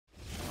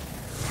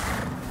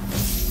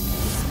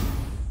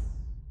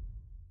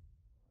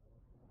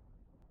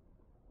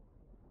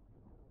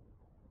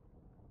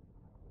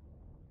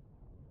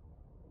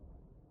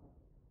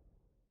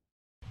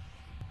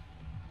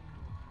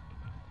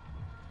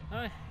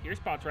Your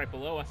spot's right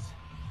below us.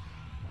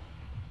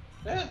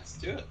 Yeah, let's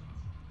do it.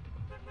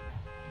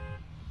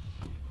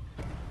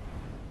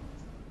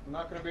 I'm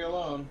not gonna be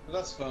alone, but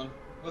that's fun.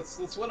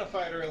 Let's win a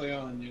fight early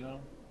on, you know?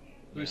 Yeah.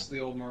 Boost the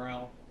old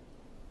morale.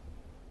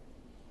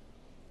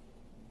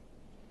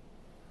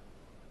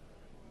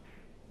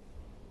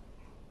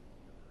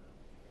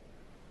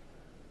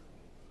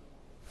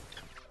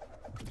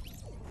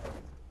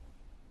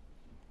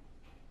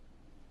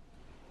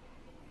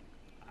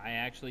 I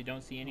actually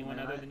don't see anyone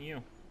other than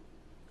you.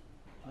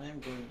 I am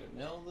going to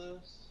nail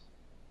this.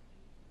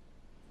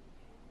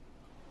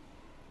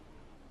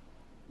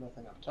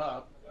 Nothing up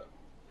top.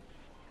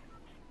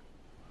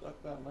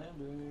 Duck that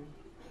landing.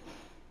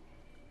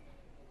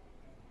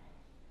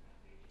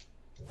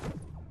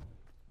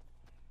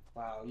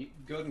 Wow, you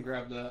go ahead and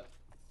grab that.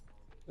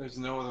 There's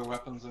no other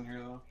weapons in here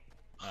though.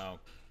 Oh.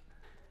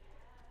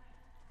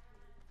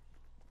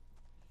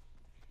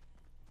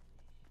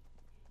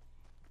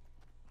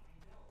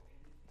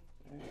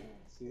 Okay,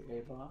 let's see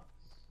A box.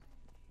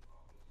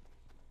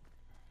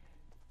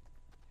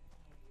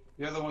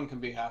 The other one can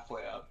be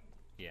halfway up.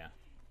 Yeah.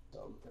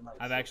 So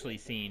I've actually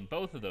seen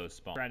both of those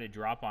spawn. Try to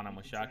drop on them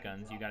with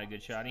shotguns. You got a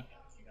good shotty?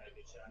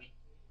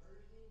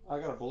 I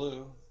got a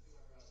blue.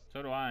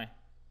 So do I.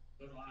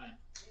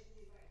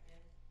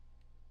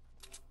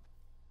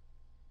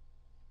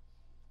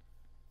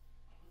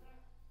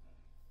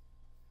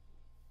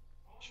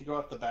 Should go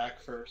up the back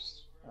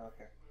first.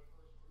 Okay.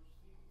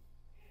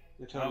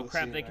 Oh Totally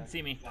crap, they can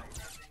see me.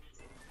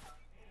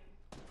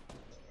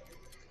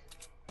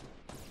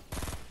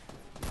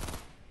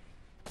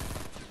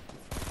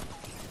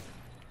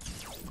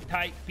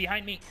 Tight,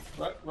 behind me.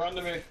 Run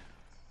to me.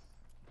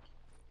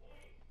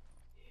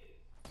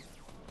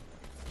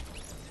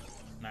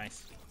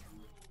 Nice.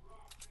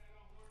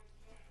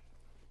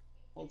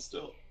 Hold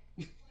still.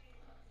 Do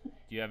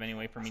you have any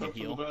way for me to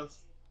heal?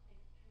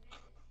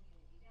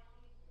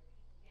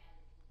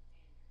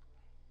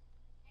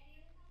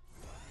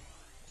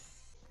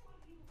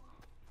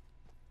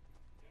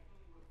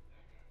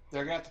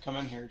 They're gonna have to come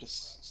in here.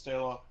 Just stay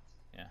low.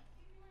 Yeah.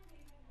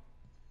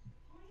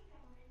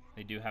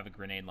 They do have a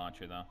grenade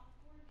launcher, though.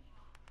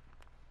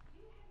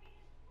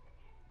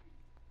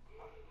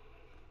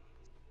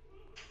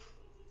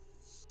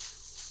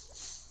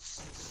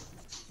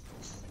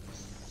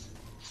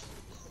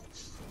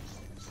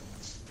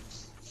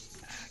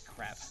 Ah,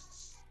 crap.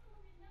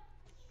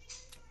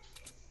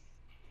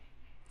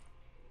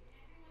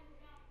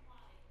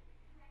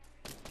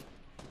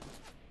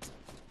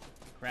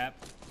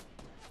 Crap.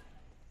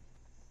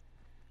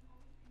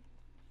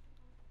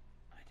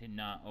 I did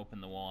not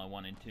open the wall I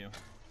wanted to.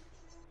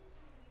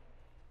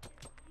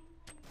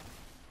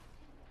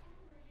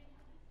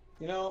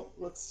 You know,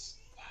 let's...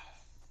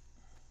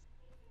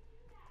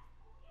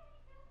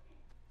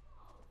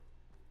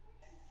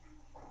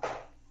 I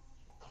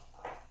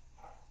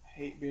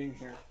hate being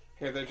here.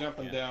 Okay, they're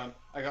jumping down.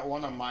 I got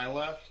one on my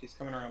left. He's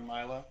coming around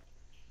my left.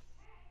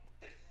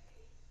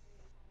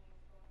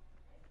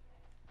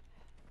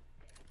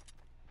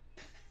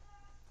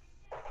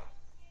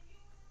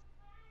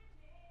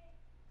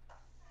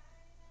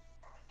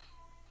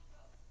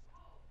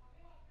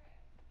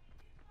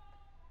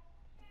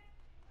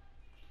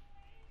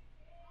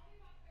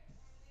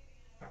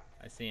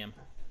 I see him.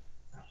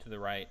 To the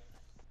right.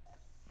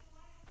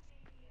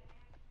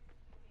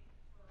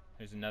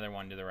 There's another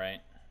one to the right.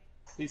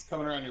 He's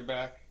coming around your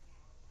back.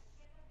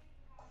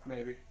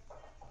 Maybe.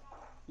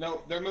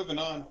 No, they're moving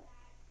on.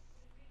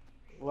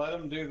 Let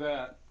them do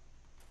that.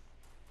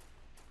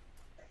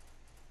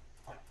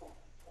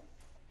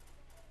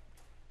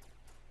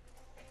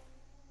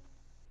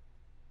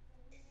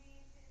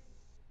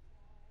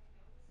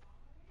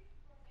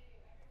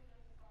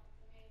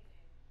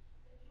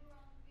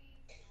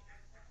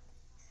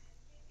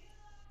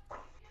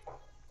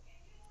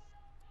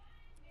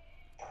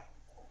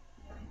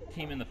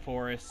 Team in the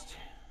forest.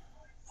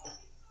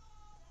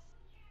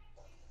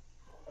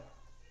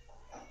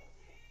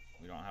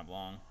 We don't have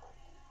long.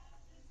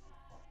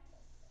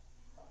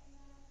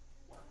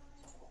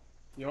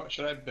 You know what?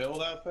 Should I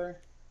build out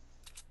there?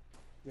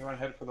 You want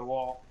to head for the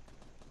wall?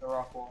 The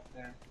rock wall,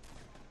 yeah.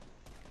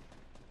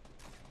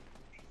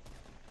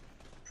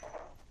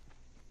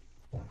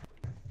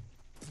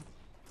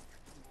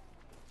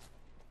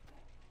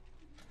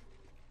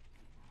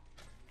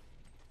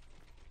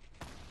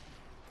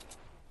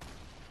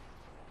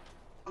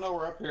 No,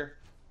 we're up here.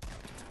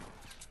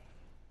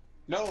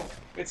 No,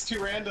 it's two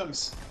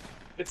randoms.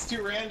 It's two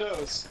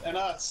randos and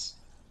us.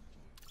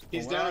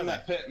 He's Well, down in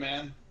that pit,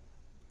 man.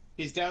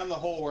 He's down in the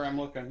hole where I'm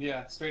looking.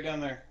 Yeah, straight down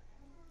there.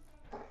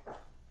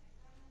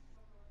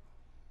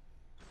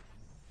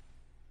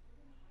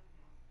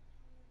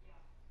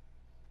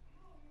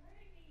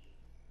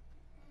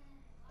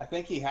 I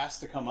think he has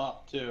to come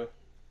up, too.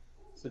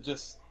 So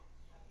just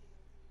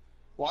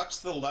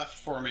watch the left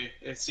for me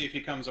and see if he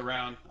comes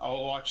around.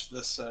 I'll watch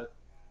this side.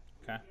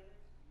 Okay.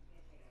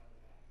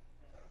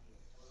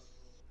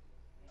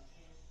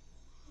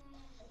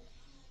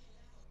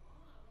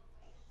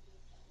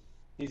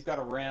 He's got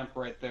a ramp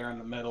right there in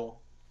the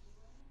middle.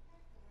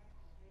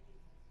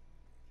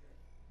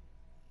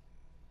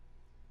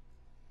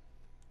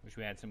 Wish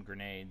we had some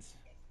grenades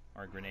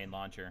or a grenade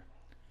launcher.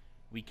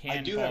 We I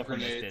can do fall have from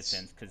this grenades.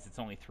 distance because it's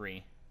only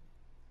 3.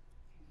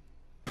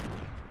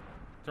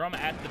 Throw them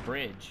at the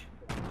bridge.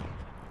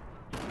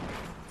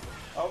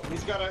 Oh,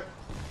 he's got a...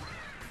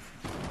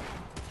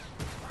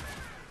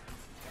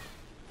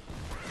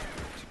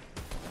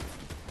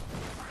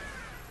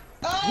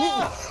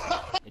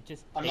 Ah! It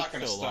just I'm not takes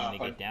gonna so long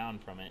stop. to get down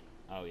from it.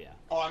 Oh yeah.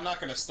 Oh, I'm not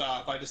gonna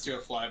stop. I just do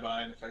a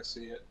flyby, and if I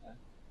see it, I...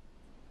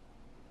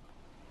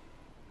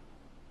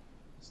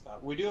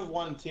 Stop. We do have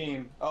one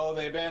team. Oh,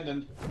 they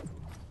abandoned.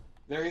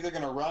 They're either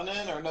gonna run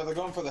in, or no, they're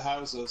going for the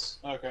houses.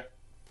 Okay.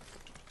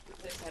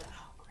 They said,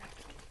 oh crap,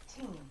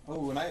 team.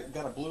 Oh, and I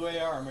got a blue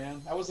AR,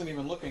 man. I wasn't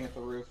even looking at the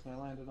roof, and I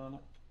landed on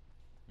it.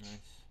 Nice.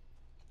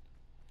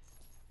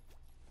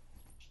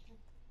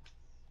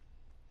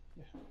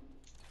 Yeah.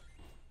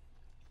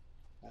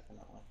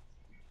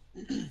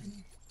 Definitely.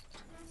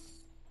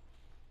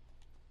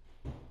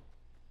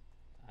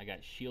 I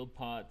got shield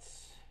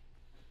pots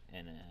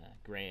and a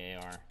gray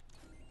AR.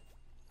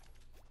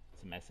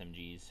 Some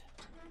SMGs.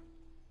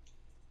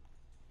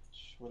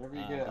 Whatever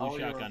you get. Blue all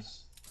shotgun.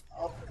 yours.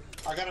 Oh,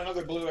 I got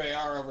another blue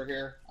AR over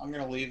here. I'm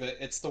gonna leave it.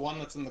 It's the one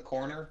that's in the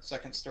corner,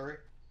 second story.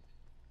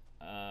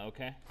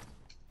 Okay.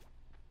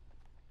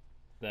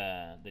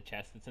 The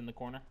chest that's in the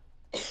corner?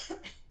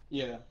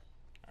 Yeah.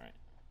 Alright.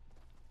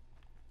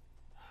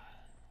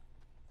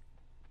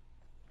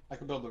 I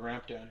can build the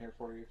ramp down here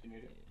for you if you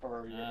need it.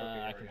 Or you're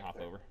okay, I can hop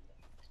over.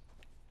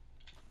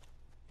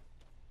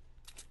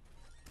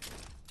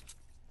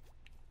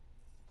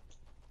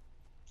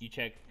 You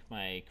check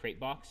my crate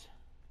box?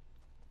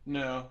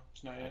 No,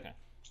 not yet. Okay.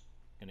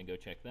 Gonna go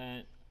check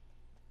that.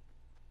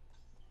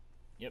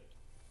 Yep.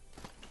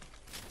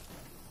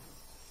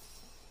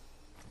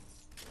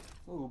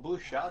 Ooh, blue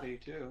shotty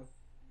too.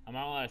 I'm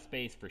all out of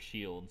space for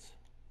shields.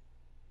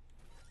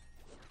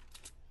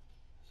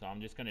 So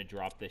I'm just gonna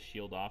drop this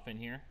shield off in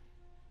here.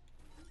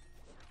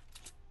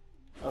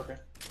 Okay.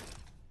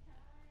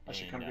 I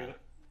should come get it.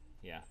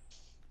 Yeah.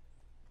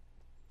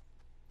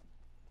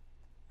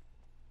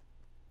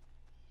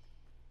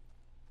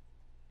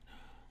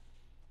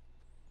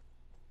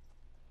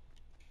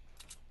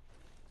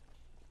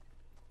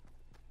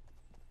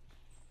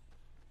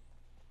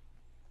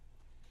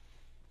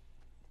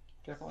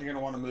 Definitely gonna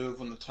want to move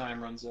when the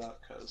time runs out,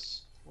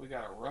 because we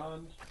gotta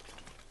run.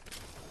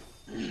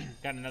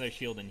 Got another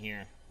shield in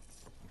here.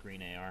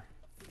 Green AR.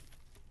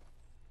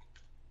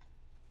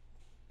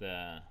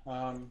 The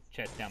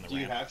chest down the Do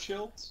ramp. you have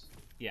shields?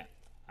 Yeah,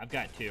 I've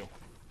got 2.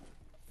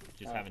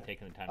 Just haven't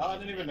taken the time to Oh, I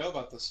use didn't them even yet. know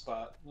about this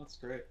spot. That's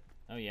great.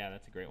 Oh yeah,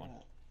 that's a great one.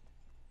 Yeah.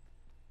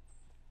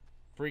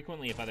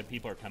 Frequently, if other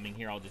people are coming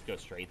here, I'll just go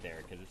straight there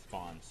because it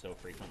spawns so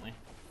frequently.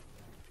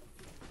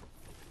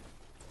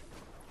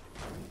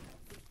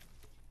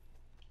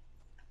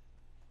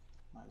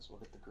 Might as well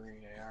get the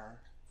green AR.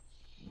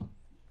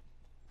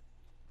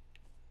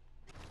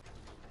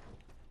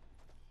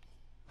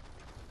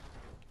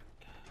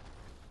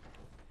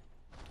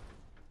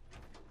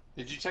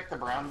 Did you check the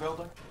brown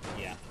building?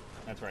 Yeah,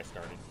 that's where I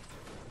started.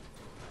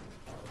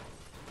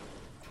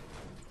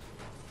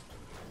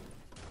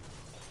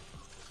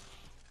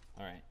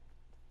 Alright.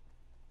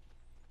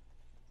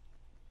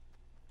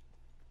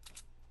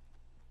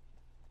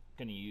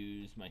 Gonna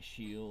use my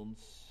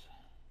shields.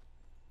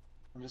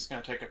 I'm just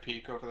gonna take a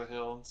peek over the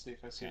hill and see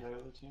if I see Okay. that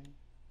other team.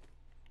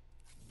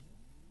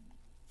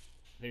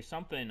 There's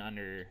something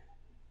under...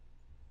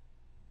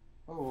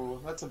 Oh,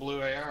 that's a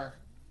blue AR.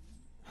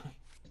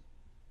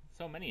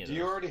 So many of Do those.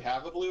 you already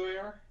have a blue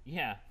AR?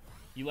 Yeah,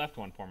 you left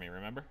one for me,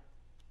 remember?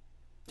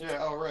 Yeah,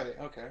 oh right,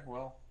 okay,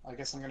 well, I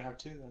guess I'm gonna have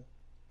 2 then.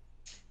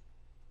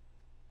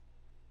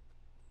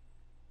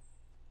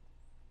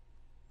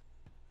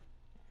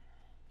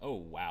 Oh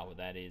wow,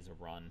 that is a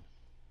run.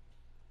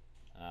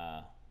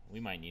 We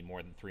might need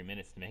more than 3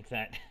 minutes to make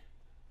that.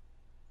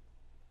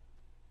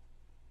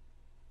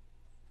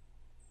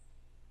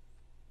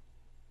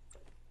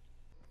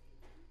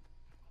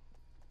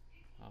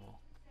 Oh.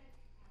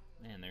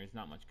 Man, there's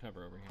not much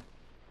cover over here.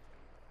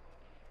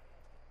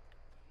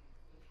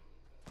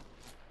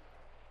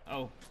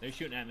 Oh, they're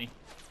shooting at me.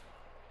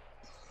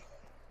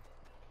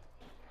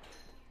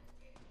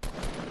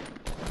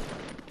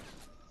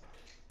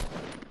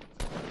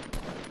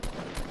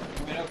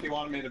 Let me know if you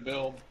wanted me to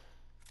build.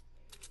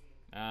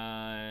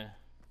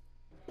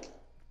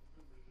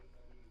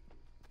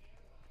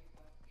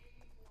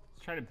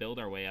 Let's try to build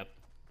our way up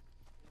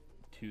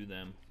to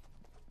them.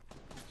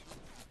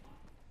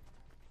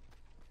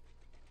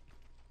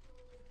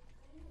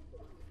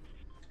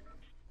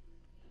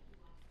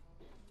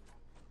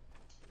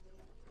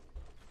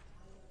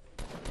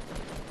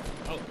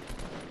 Oh,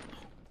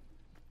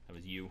 that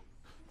was you.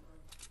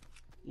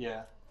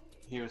 Yeah,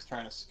 he was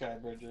trying to sky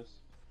bridges.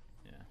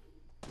 Yeah.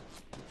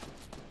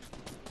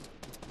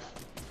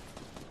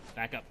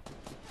 Back up.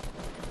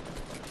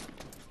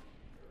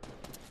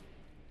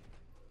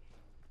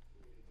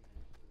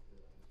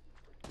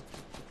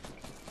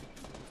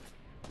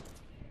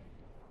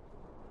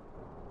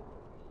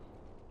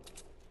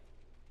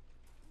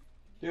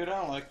 Dude,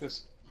 I don't like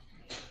this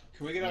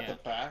Can we get out Yeah.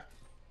 the back?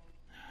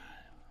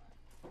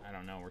 I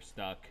don't know. We're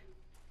stuck.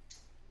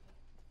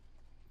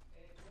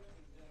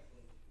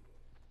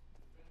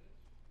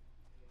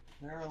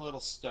 They're a little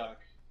stuck.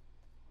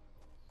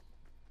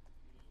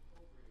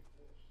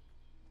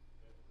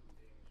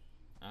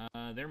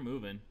 They're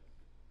moving.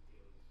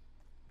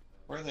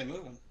 Where are they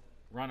moving?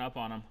 Run up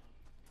on them,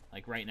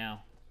 like right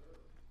now.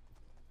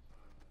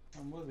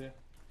 I'm with you.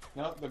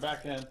 Nope, they're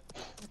back in.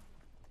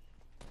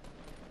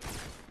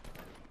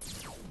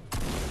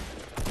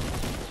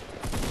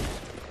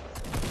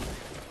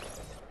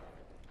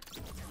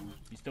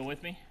 You still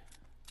with me?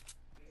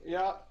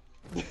 Yeah.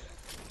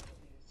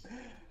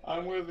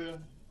 I'm with you.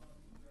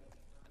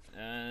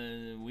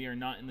 We are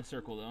not in the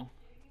circle though.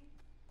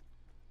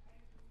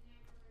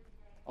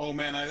 Oh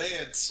man, they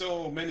had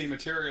so many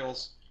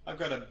materials. I've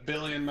got 1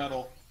 billion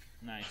metal.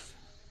 Nice.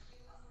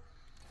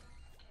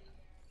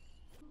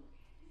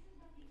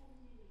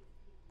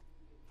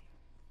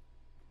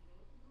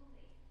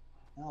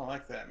 I don't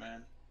like that,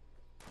 man.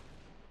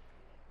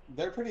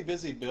 They're pretty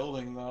busy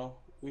building, though.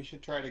 We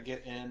should try to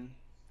get in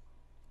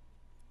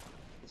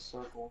the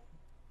circle.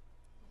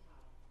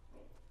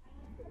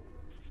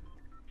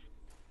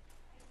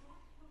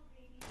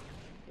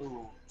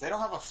 Ooh, they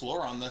don't have a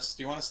floor on this.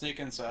 Do you want to sneak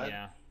inside?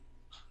 Yeah.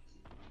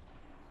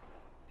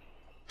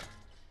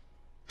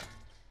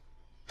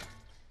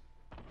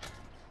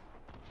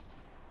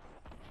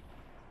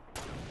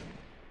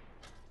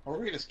 Or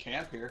we could just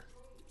camp here.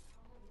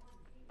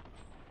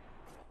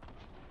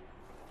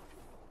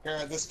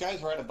 Here, this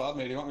guy's right above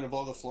me. Do you want me to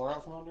blow the floor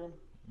out from under him?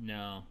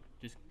 No.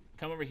 Just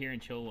come over here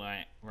and chill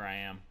where I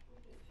am.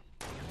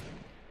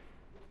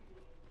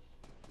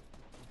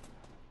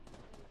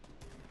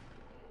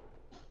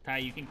 Ty,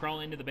 you can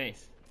crawl into the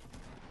base.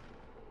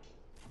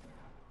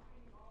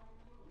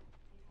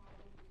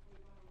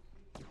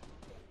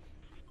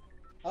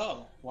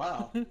 Oh,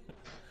 wow.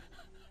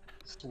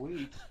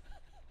 Sweet.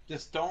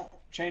 Just don't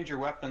change your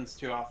weapons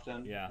too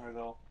often. Yeah. Or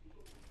they'll...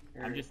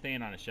 I'm just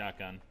staying on a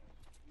shotgun.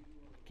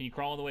 Can you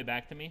crawl all the way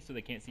back to me so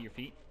they can't see your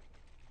feet?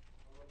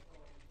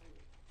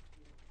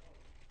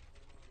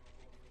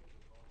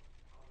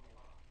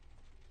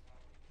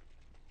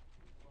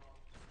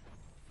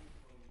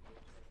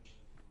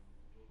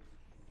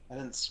 I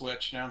didn't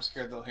switch. Now I'm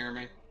scared they'll hear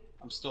me.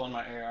 I'm still in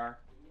my AR.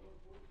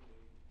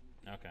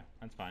 Okay,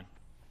 that's fine.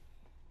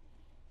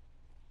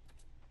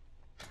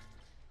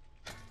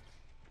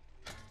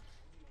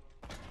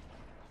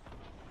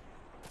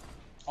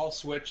 I'll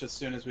switch as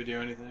soon as we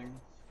do anything.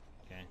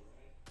 Okay.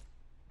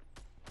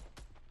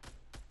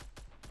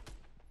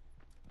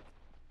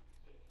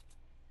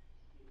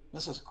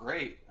 This is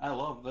great. I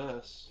love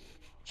this.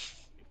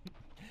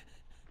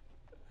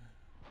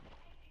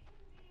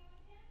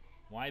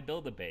 Why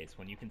build a base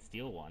when you can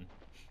steal one?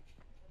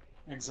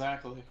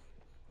 Exactly.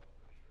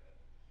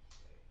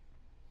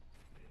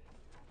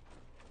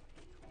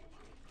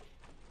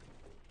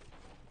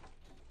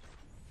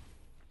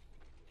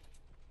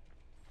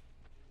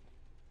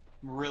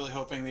 I'm really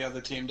hoping the other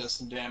team does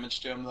some damage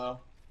to him, though,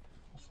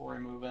 before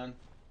we move in.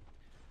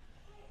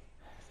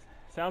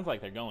 Sounds like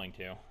they're going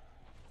to.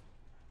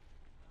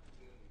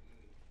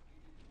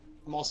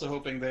 I'm also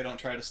hoping they don't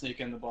try to sneak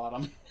in the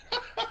bottom.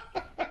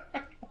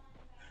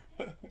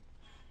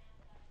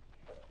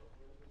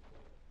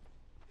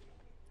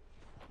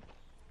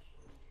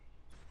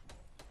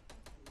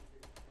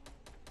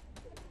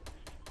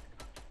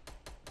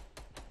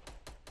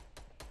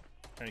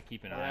 Try to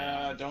keep an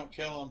eye on. Don't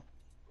kill him.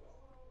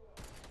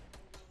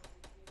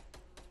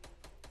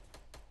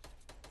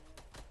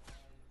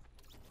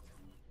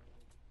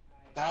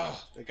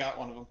 Oh, they got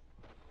one of them.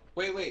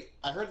 Wait.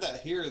 I heard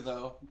that here,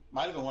 though.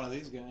 Might have been one of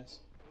these guys.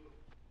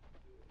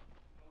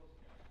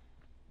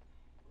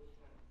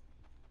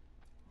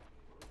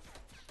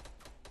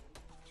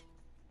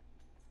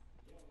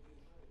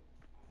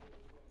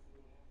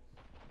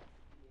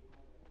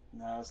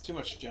 No, it's too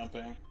much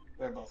jumping.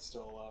 They're both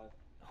still alive.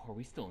 Oh, are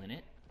we still in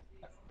it?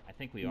 I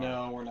think we are.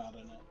 No, we're not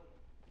in it.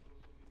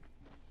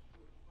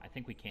 I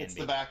think we can It's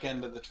be. the back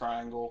end of the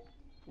triangle.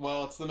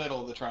 Well, it's the middle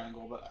of the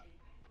triangle, but...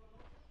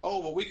 Oh,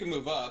 well, we can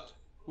move up.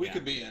 We Yeah.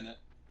 could be in it.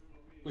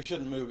 We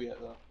shouldn't move yet,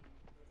 though.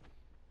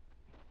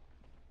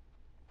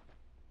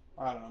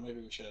 I don't know, maybe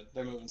we should.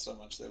 They're moving so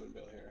much they wouldn't be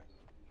able to hear it.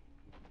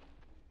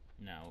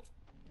 No,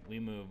 we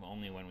move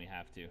only when we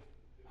have to.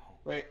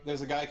 Wait,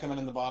 there's a guy coming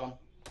in the bottom.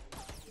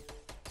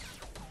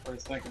 Or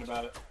he's thinking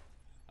about it.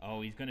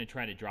 Oh, he's gonna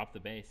try to drop the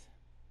base.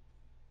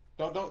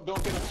 Don't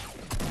get him.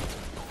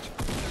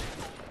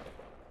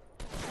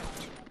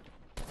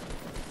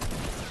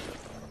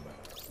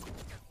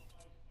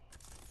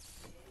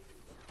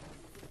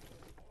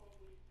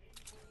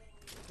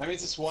 That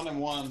means it's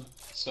 1-1,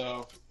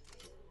 so...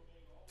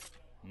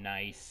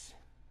 Nice.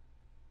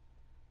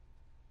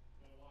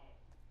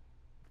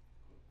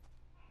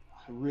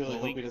 I really Well,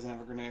 hope he doesn't have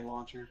a grenade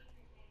launcher.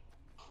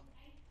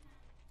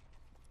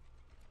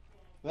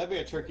 That'd be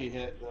a tricky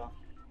hit, though.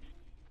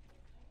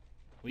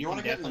 We You can want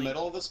to get in the definitely-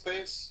 middle of the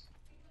space?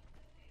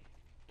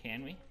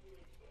 Can we?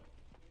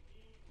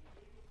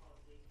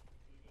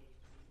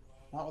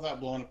 Not without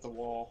blowing up the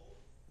wall.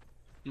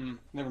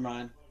 Never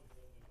mind.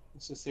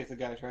 Let's just see if the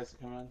guy tries to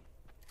come in.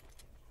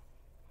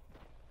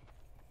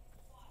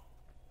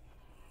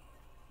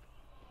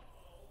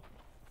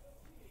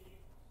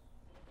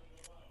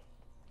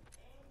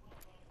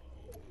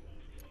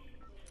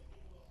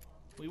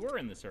 We were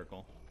in the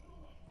circle.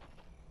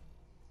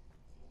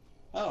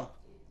 Oh,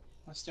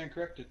 I stand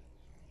corrected.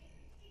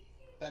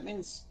 That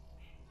means...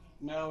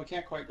 No, we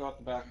can't quite go out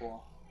the back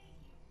wall.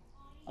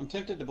 I'm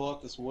tempted to blow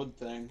up this wood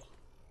thing.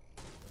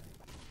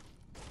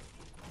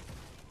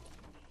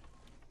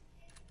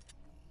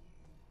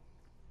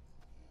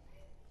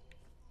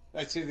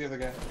 I see the other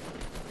guy.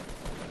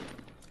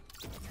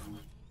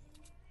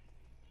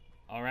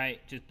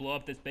 Alright, just blow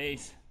up this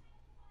base.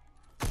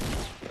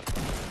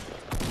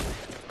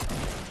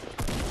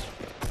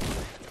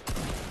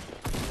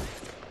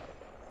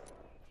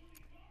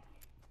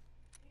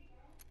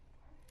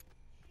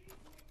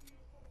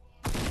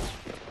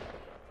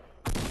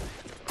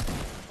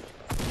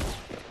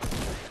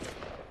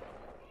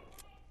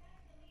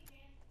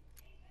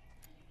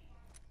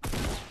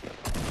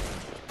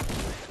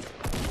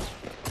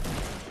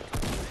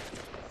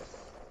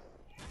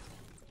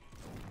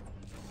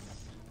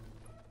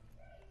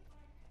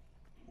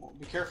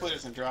 Be careful it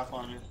doesn't drop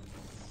on you.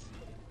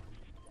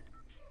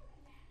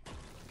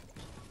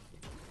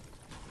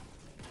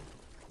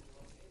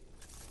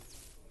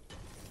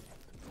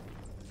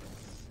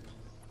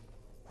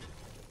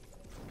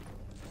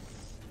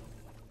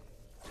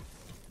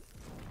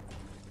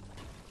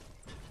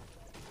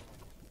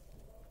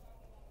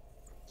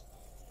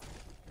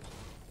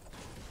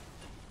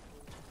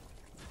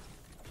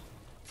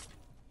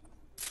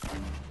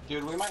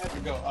 Dude, we might have to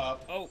go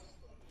up. Oh!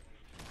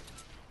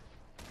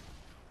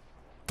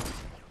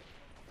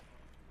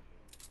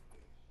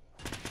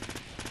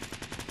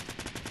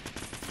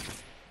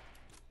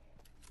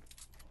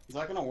 Is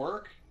that gonna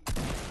work?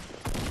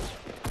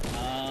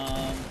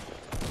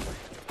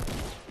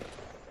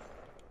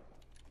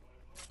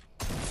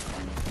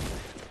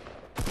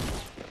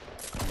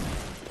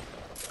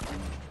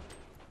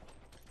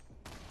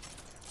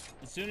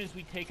 As soon as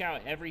we take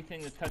out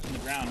everything that's touching the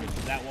ground, which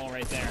is that wall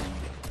right there.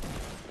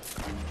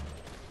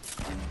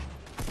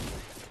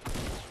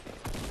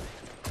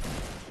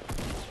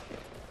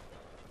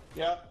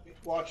 Yep,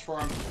 watch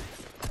for him.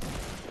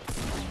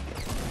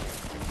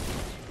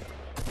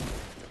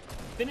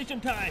 Finish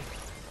him time!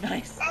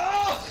 Nice!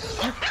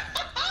 Oh!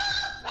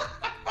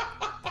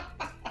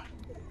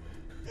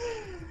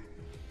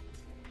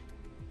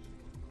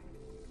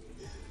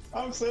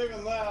 I'm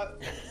saving that.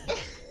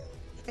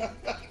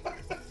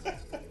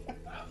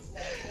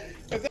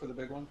 Is that for the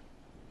big one?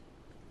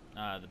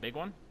 The big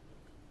one?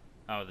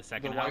 Oh, the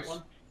second The house?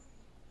 white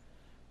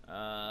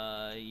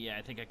one? Yeah,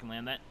 I think I can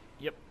land that.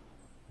 Yep.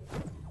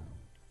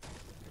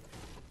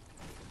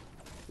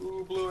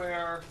 Ooh, blue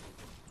AR.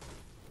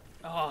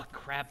 Oh,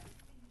 crap.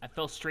 I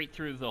fell straight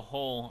through the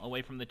hole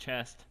away from the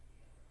chest.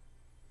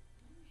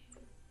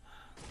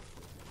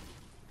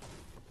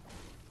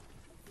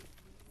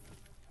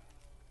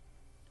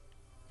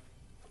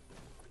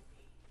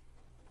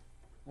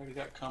 Already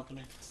got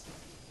company.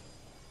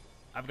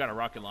 I've got a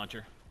rocket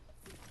launcher.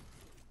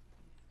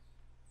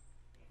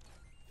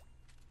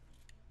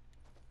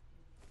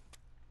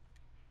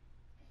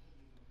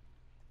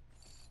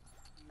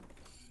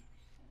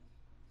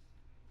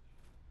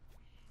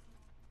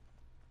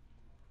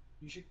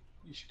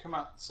 You should come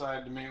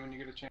outside to me when you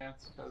get a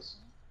chance, because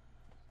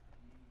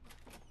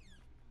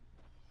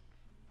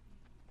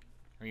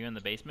Are you in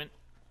the basement?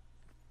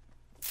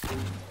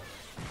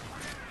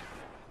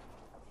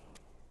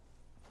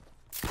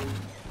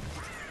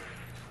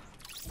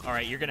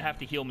 Alright, you're gonna have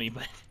to heal me,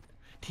 but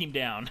team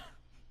down.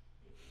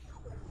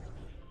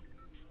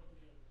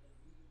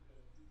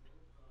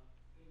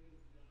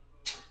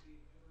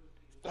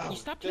 oh, You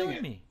stop dang killing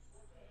it. me.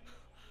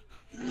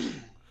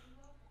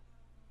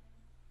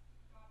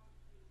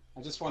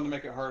 I just wanted to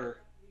make it harder.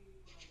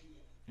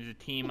 There's a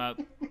team up.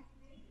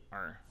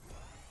 Or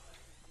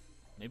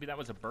maybe that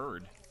was a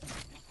bird.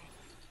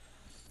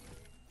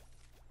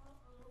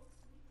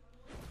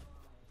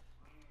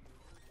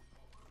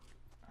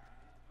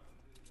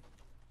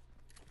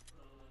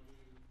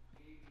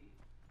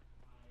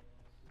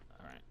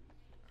 Alright.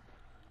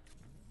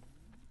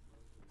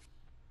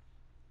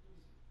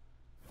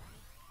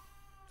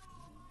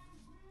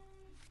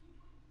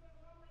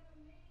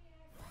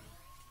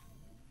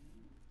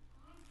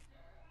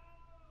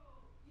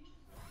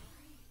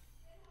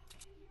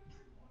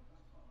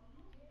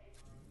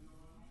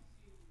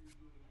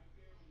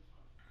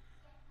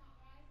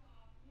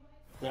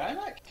 Did I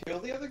not kill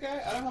the other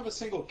guy? I don't have a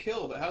single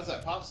kill, but how's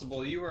that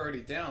possible? You were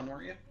already down,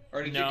 weren't you?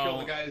 Or did you kill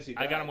the guy as you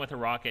died? I got him with a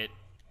rocket.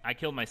 I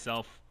killed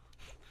myself.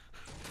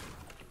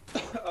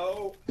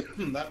 Oh,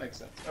 that makes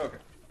sense. Okay.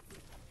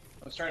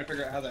 I was trying to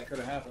figure out how that could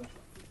have happened.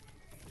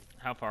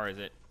 How far is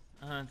it?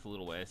 It's a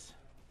little ways.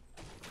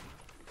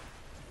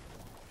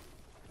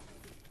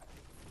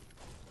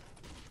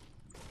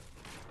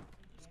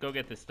 Let's go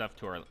get this stuff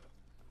to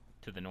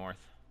the north.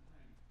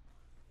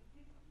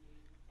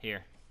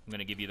 Here, I'm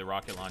gonna give you the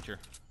rocket launcher.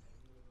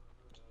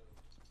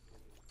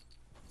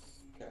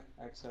 Okay,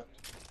 I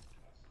accept.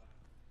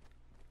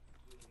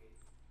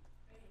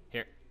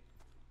 Here.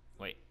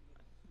 Wait.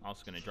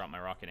 Also gonna drop my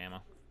rocket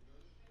ammo.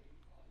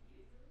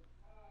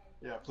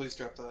 Yeah, please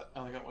drop that. I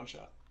only got one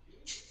shot.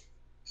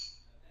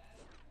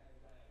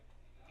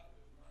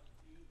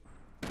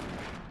 The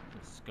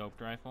scoped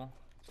rifle.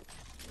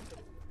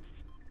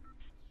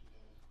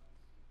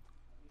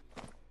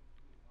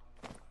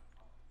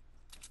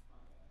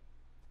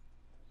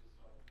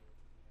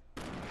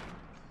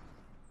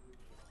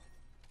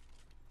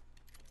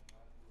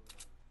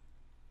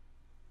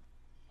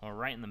 Oh,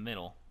 right in the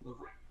middle.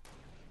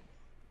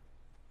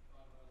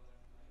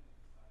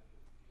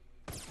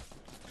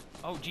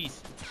 Oh,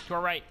 jeez. To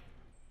our right.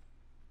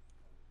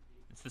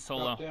 It's the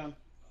solo. Drop down.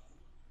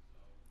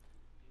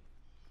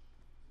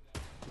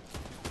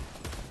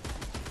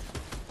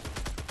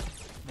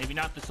 Maybe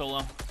not the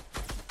solo.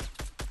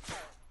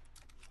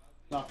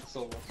 Not the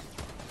solo.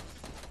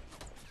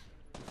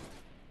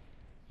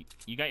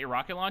 You got your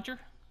rocket launcher?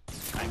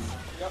 Nice.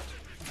 Yep.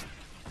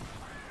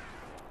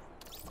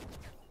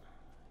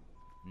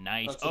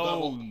 Nice. That's a Oh,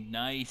 double.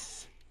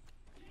 nice.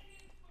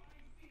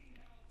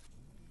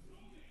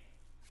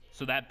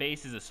 So that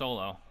base is a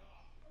solo.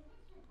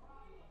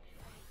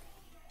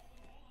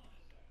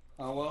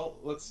 Oh well,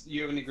 let's.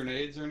 You have any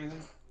grenades or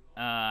anything?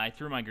 I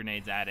threw my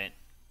grenades at it.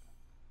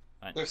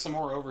 But... There's some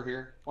more over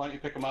here. Why don't you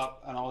pick them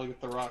up and I'll get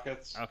the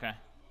rockets? Okay.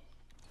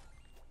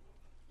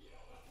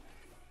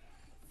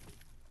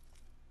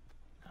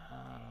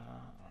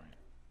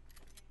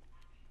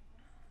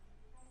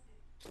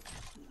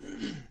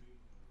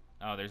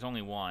 Oh, there's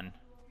only one. I'm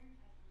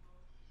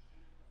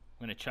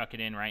gonna chuck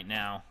it in right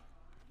now.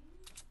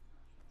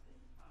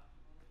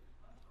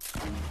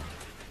 Oh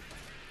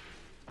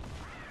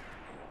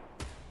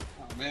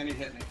man, he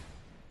hit me.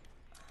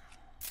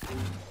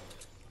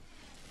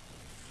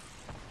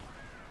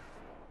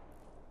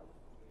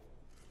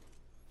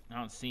 I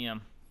don't see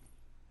him.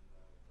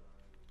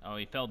 Oh,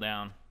 he fell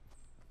down.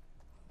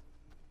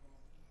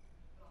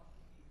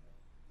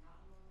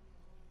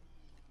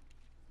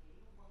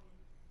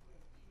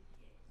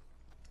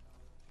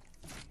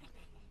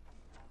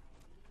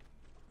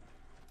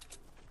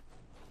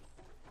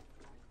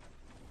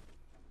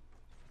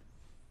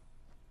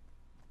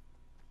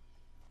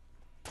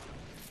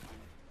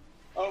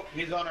 Oh,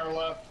 he's on our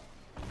left.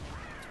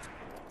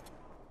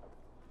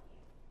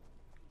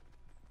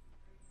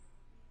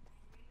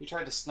 He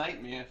tried to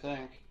snipe me, I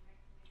think.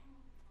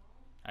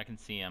 I can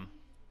see him.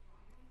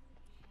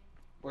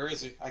 Where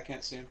is he? I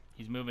can't see him.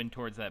 He's moving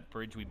towards that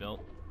bridge we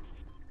built.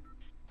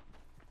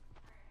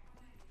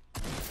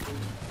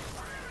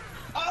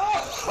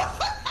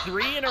 Oh!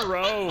 3 in a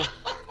row.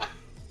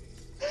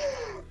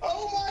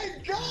 Oh my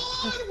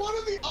god! What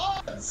are the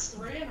odds?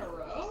 3 in a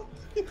row.